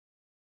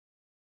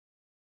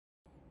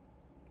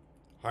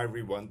Hi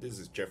everyone, this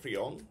is Jeffrey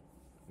Ong.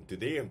 And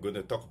today I'm going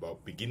to talk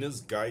about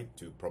Beginner's Guide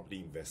to Property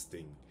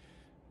Investing.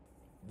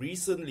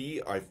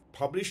 Recently, I've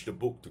published a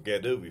book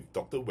together with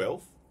Dr.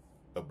 Wealth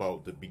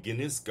about the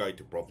Beginner's Guide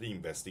to Property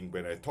Investing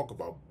when I talk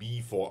about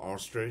B4R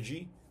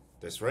strategy.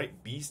 That's right,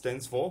 B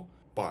stands for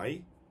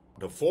buy,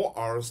 the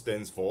 4R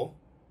stands for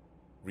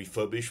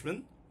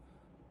refurbishment,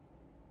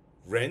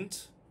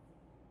 rent,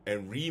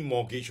 and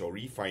remortgage or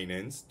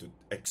refinance to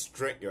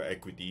extract your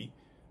equity.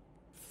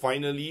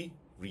 Finally,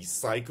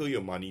 recycle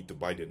your money to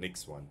buy the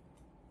next one.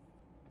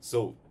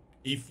 So,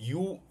 if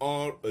you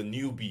are a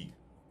newbie,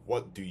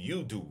 what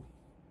do?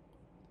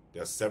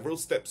 There are several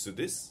steps to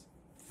this.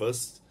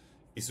 First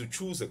is to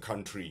choose a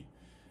country.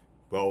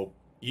 Well,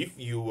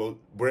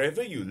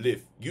 wherever you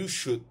live, you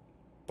should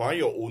buy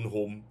your own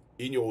home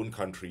in your own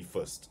country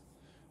first.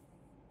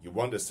 You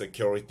want the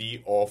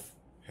security of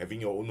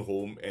having your own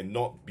home and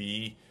not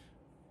be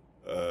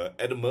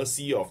at the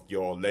mercy of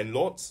your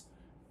landlords.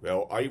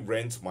 Well, I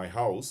rent my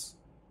house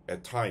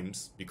at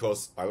times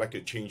because I like a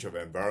change of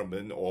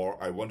environment, or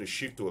I want to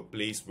shift to a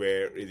place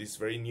where it is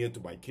very near to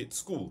my kid's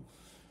school.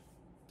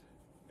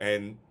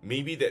 And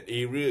maybe that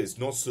area is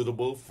not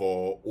suitable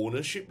for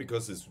ownership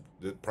because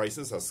the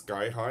prices are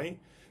sky high,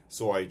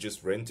 so I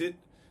just rent it.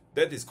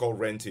 That is called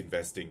rent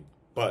investing.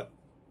 But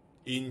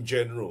in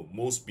general,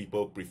 most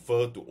people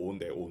prefer to own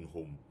their own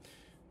home.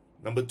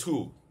 Number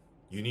two,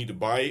 you need to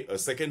buy a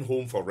second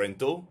home for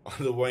rental.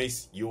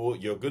 Otherwise, you're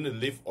going to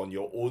live on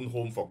your own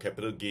home for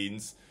capital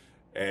gains,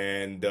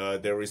 and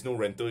there is no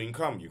rental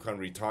income. You can't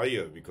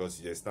retire because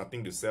there's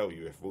nothing to sell.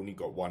 You have only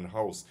got one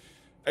house.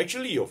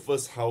 Actually, your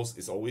first house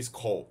is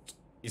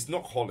it's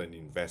not called an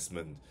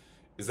investment.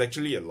 It's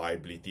actually a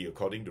liability,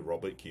 according to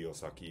Robert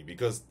Kiyosaki,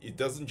 because it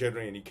doesn't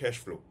generate any cash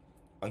flow.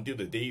 Until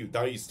the day you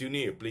die, you still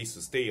need a place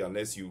to stay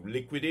unless you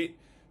liquidate,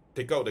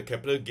 take out the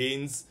capital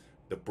gains,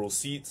 the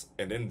proceeds,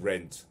 and then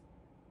rent,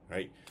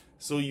 right?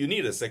 So you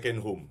need a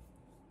second home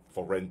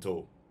for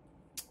rental.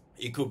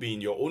 It could be in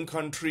your own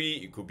country,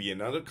 it could be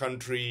another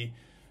country.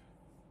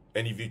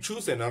 And if you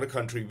choose another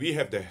country, we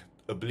have the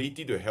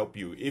ability to help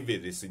you if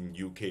it is in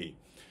UK.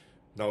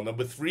 Now,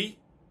 number three,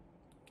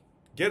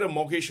 get a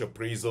mortgage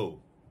appraisal.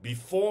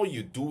 Before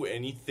you do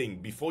anything,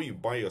 before you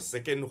buy your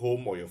second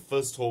home or your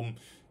first home,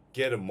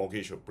 get a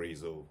mortgage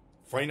appraisal.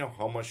 Find out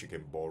how much you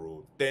can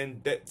borrow.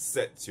 Then that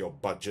sets your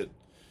budget.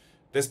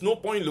 There's no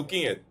point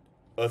looking at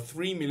a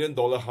 $3 million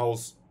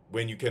house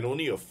when you can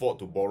only afford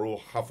to borrow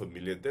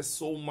 $500,000. There's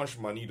so much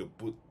money to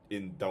put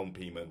in down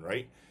payment,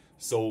 right?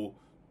 So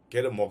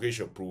get a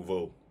mortgage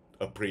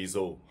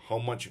appraisal, how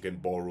much you can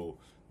borrow.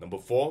 Number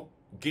four,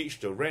 gauge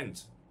the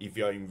rent. If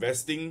you are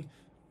investing,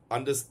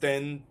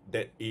 understand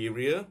that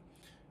area.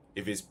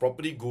 If it's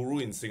Property Guru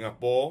in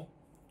Singapore,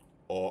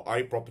 or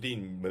iProperty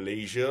in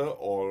Malaysia,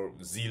 or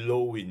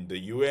Zillow in the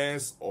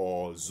US,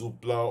 or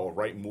Zoopla or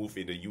Rightmove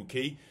in the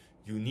UK,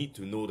 you need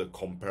to know the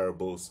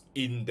comparables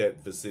in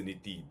that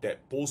vicinity,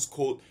 that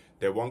postcode,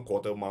 that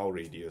 1/4 mile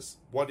radius.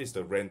 What is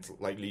the rent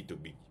likely to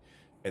be?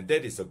 And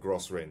that is a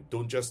gross rent.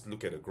 Don't just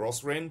look at the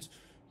gross rent.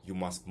 You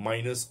must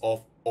minus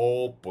off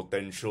all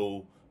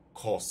potential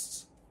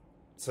costs,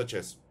 such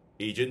as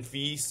agent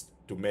fees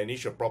to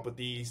manage your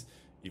properties.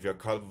 If you're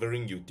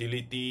covering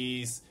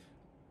utilities,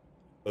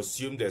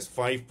 assume there's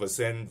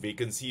 5%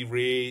 vacancy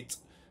rate,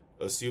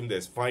 assume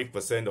there's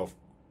 5% of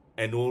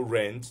annual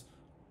rent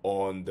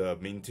on the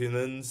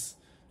maintenance.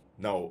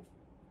 Now,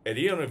 at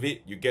the end of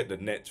it, you get the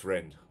net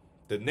rent.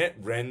 The net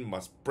rent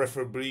must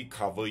preferably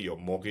cover your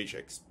mortgage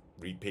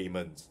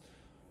repayments.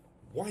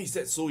 Why is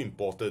that so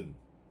important?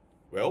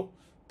 Well,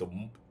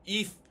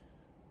 if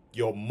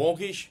your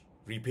mortgage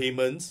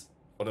repayments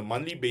on a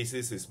monthly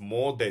basis is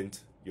more than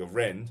your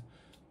rent,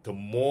 the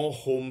more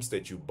homes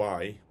that you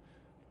buy,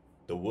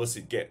 the worse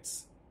it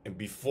gets. And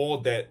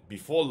before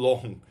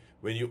long,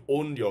 when you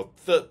own your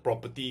third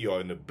property,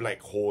 you're in a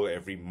black hole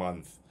every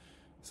month.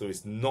 So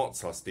it's not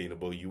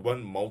sustainable. You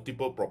want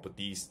multiple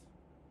properties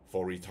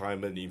for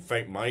retirement. In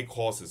fact, my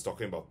course is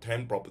talking about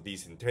 10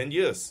 properties in 10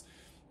 years.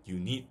 You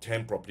need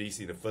 10 properties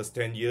in the first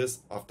 10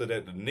 years. After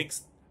that, the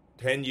next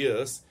 10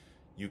 years,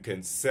 you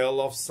can sell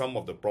off some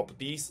of the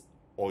properties,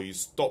 or you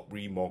stop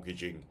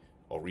remortgaging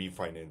or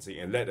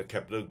refinancing and let the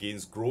capital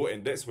gains grow,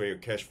 and that's where your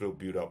cash flow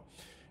build up.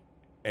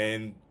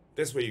 And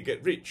that's where you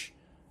get rich.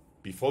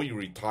 Before you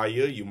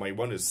retire, you might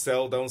want to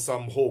sell down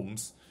some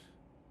homes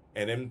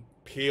and then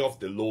pay off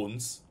the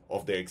loans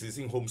of the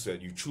existing homes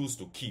that you choose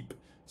to keep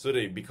so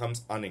that it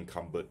becomes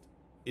unencumbered.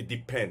 It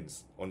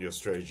depends on your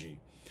strategy.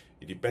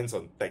 It depends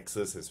on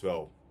taxes as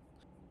well.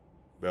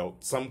 Well,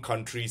 some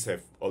countries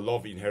have a lot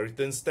of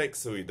inheritance tax,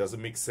 so it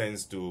doesn't make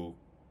sense to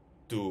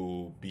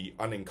be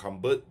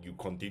unencumbered. You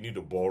continue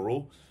to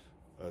borrow.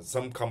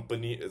 Some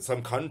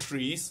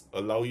countries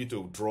allow you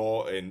to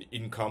draw an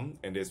income,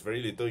 and there's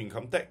very little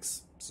income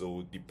tax.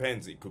 So it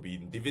depends. It could be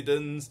in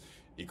dividends,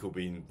 it could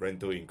be in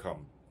rental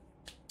income.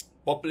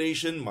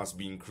 Population must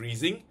be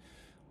increasing.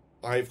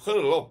 I've heard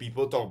a lot of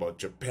people talk about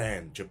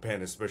Japan,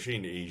 especially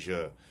in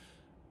Asia.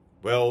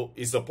 Well,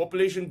 is the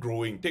population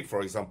growing? Take,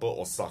 for example,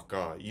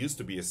 Osaka. It used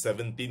to be a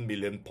 17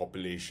 million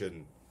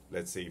population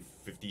let's say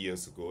 50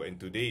 years ago, and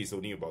today it's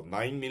only about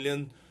 9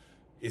 million.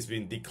 It's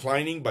been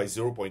declining by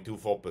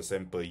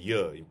 0.24% per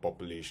year in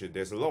population.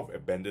 There's a lot of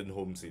abandoned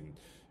homes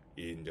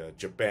in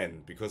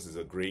Japan because it's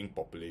a graying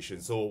population.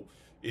 So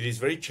it is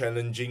very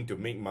challenging to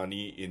make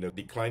money in a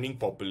declining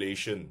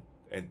population,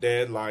 and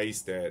there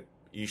lies that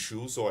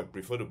issue. So I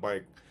prefer to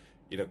buy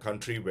in a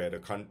country where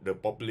the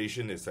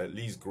population is at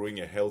least growing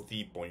a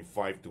healthy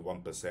 0.5 to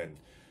 1%.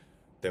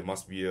 There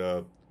must be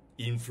a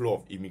inflow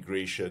of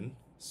immigration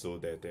so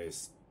that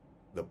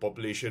the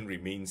population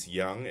remains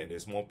young and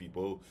there's more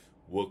people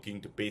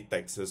working to pay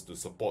taxes to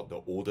support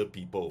the older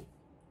people.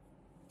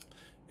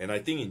 And I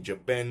think in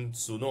Japan,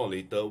 sooner or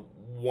later,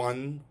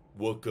 one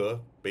worker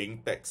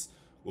paying tax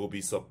will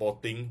be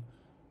supporting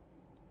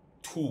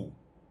two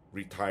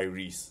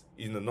retirees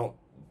in the not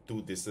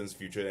too distant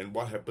future. And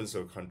what happens to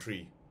a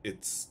country?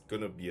 It's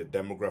going to be a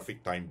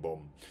demographic time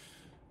bomb.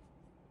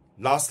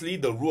 Lastly,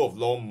 the rule of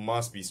law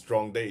must be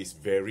strong. That is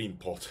very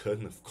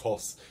important, of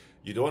course.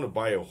 You don't want to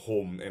buy a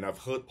home, and I've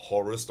heard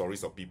horror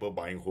stories of people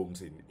buying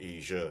homes in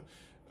Asia,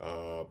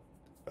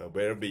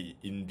 whether it be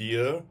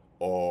India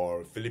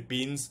or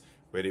Philippines,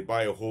 where they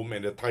buy a home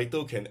and the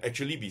title can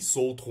actually be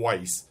sold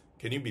twice.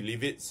 Can you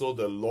believe it? So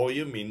the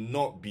lawyer may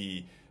not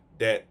be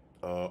that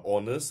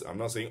honest. I'm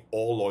not saying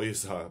all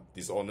lawyers are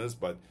dishonest,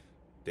 but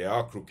there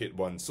are crooked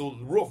ones. So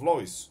the rule of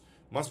law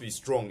must be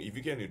strong. If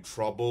you get into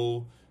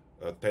trouble,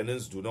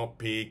 tenants do not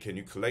pay, can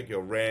you collect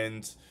your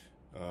rent?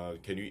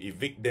 Can you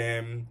evict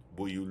them?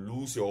 Will you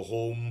lose your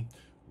home?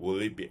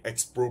 Will it be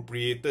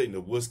expropriated in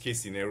the worst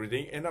case scenario?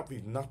 They end up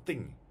with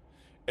nothing.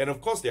 And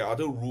of course, there are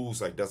other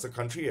rules, like does the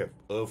country have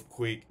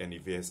earthquake? And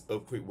if it has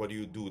earthquake, what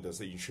do? Does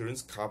the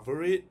insurance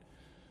cover it?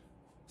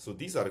 So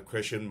these are the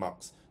question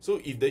marks.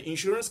 So if the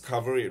insurance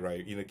cover it,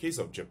 right, in the case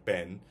of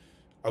Japan,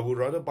 I would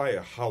rather buy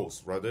a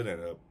house rather than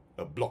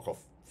a block of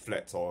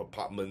flats or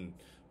apartment,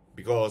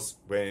 because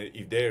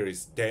if there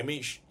is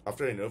damage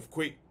after an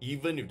earthquake,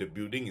 even if the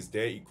building is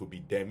there, it could be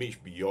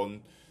damaged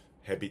beyond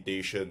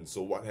habitation.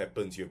 So what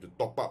happens? You have to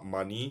top up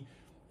money,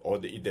 or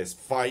if there's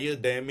fire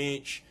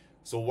damage.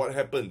 So what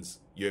happens?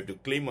 You have to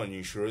claim on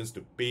insurance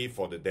to pay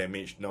for the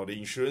damage. Now the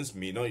insurance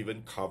may not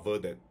even cover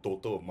that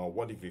total amount.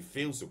 What if it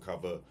fails to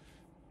cover?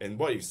 And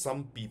what if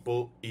some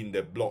people in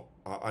the block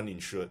are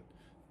uninsured?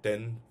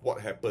 Then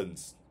what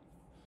happens?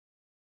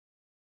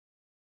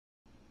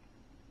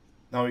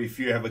 Now, if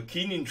you have a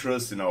keen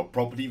interest in our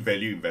property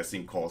value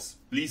investing course,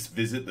 please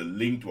visit the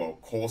link to our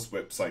course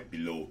website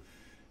below.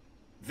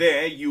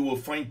 There, you will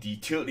find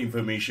detailed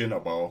information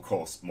about our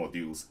course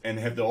modules and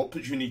have the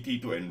opportunity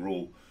to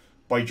enroll.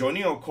 By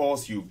joining our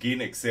course, you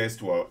gain access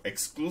to our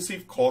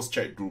exclusive course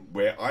chat group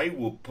where I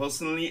will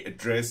personally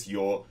address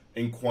your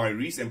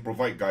inquiries and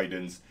provide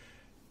guidance.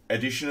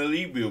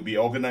 Additionally, we will be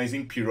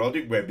organizing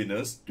periodic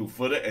webinars to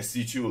further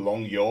assist you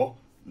along your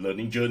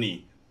learning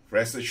journey.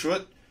 Rest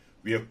assured,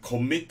 we are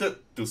committed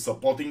to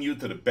supporting you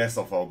to the best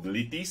of our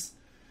abilities.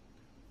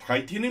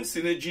 Titanium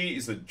Synergy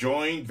is a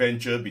joint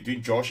venture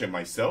between Josh and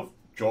myself.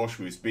 Josh,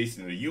 who is based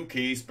in the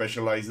UK,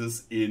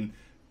 specializes in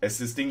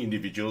assisting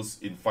individuals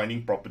in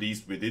finding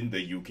properties within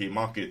the UK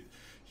market.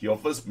 He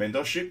offers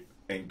mentorship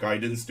and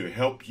guidance to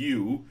help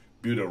you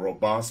build a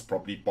robust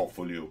property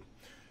portfolio.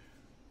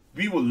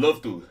 We would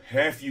love to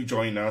have you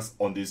join us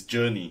on this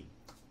journey.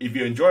 If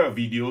you enjoy our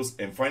videos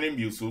and find them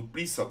useful,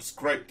 please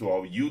subscribe to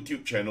our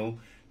YouTube channel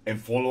and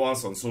follow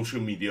us on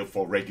social media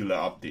for regular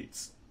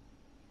updates.